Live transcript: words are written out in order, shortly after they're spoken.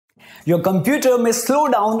Your computer may slow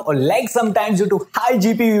down or lag sometimes due to high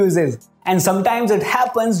GPU usage, and sometimes it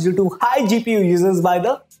happens due to high GPU usage by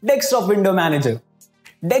the desktop window manager.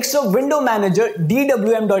 Desktop window manager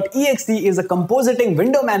dwm.exe is a compositing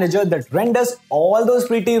window manager that renders all those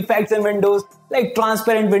pretty effects in Windows like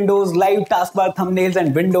transparent windows, live taskbar thumbnails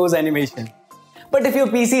and Windows animation. But if your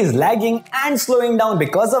PC is lagging and slowing down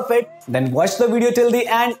because of it, then watch the video till the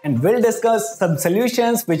end and we'll discuss some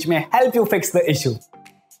solutions which may help you fix the issue.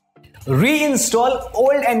 Reinstall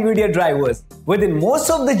old NVIDIA drivers. Within most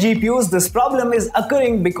of the GPUs, this problem is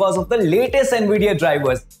occurring because of the latest NVIDIA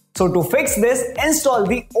drivers. So to fix this, install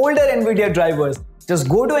the older NVIDIA drivers. Just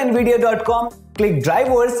go to nvidia.com, click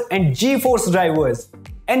drivers and GeForce drivers.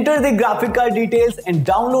 Enter the graphic card details and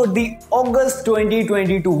download the August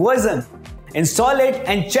 2022 version. Install it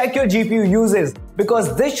and check your GPU uses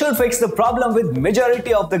because this should fix the problem with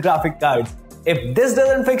majority of the graphic cards. If this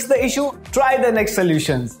doesn't fix the issue, try the next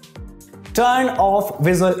solutions. Turn off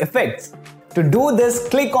visual effects. To do this,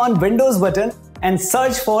 click on Windows button and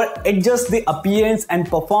search for Adjust the appearance and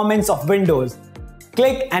performance of Windows.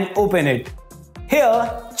 Click and open it.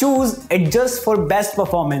 Here, choose Adjust for best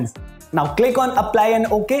performance. Now click on Apply and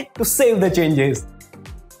OK to save the changes.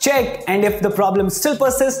 Check, and if the problem still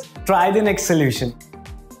persists, try the next solution.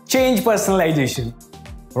 Change personalization.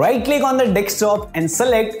 Right-click on the desktop and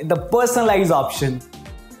select the Personalize option.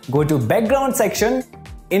 Go to Background section.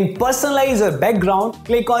 In Personalize your background,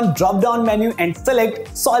 click on drop-down menu and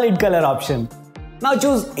select Solid Color option. Now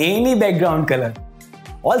choose any background color.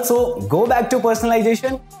 Also, go back to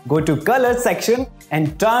Personalization, go to Color section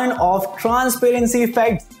and turn off Transparency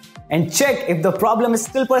effects and check if the problem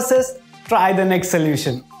still persists, try the next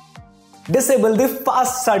solution. Disable the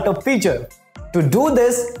Fast Startup feature. To do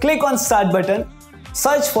this, click on Start button,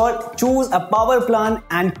 search for Choose a Power Plan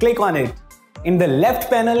and click on it. In the left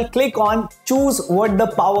panel, click on Choose what the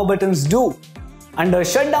power buttons do. Under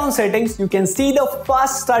Shutdown settings, you can see the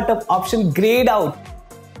Fast Startup option grayed out.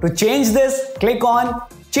 To change this, click on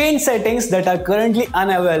Change settings that are currently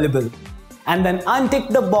unavailable and then untick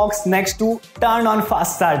the box next to Turn on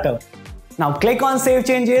Fast Startup. Now click on Save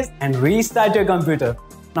Changes and restart your computer.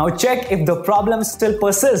 Now check if the problem still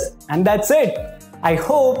persists, and that's it. I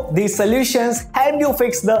hope these solutions help you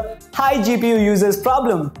fix the high GPU usage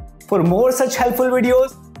problem. For more such helpful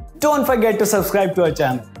videos, don't forget to subscribe to our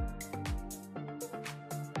channel.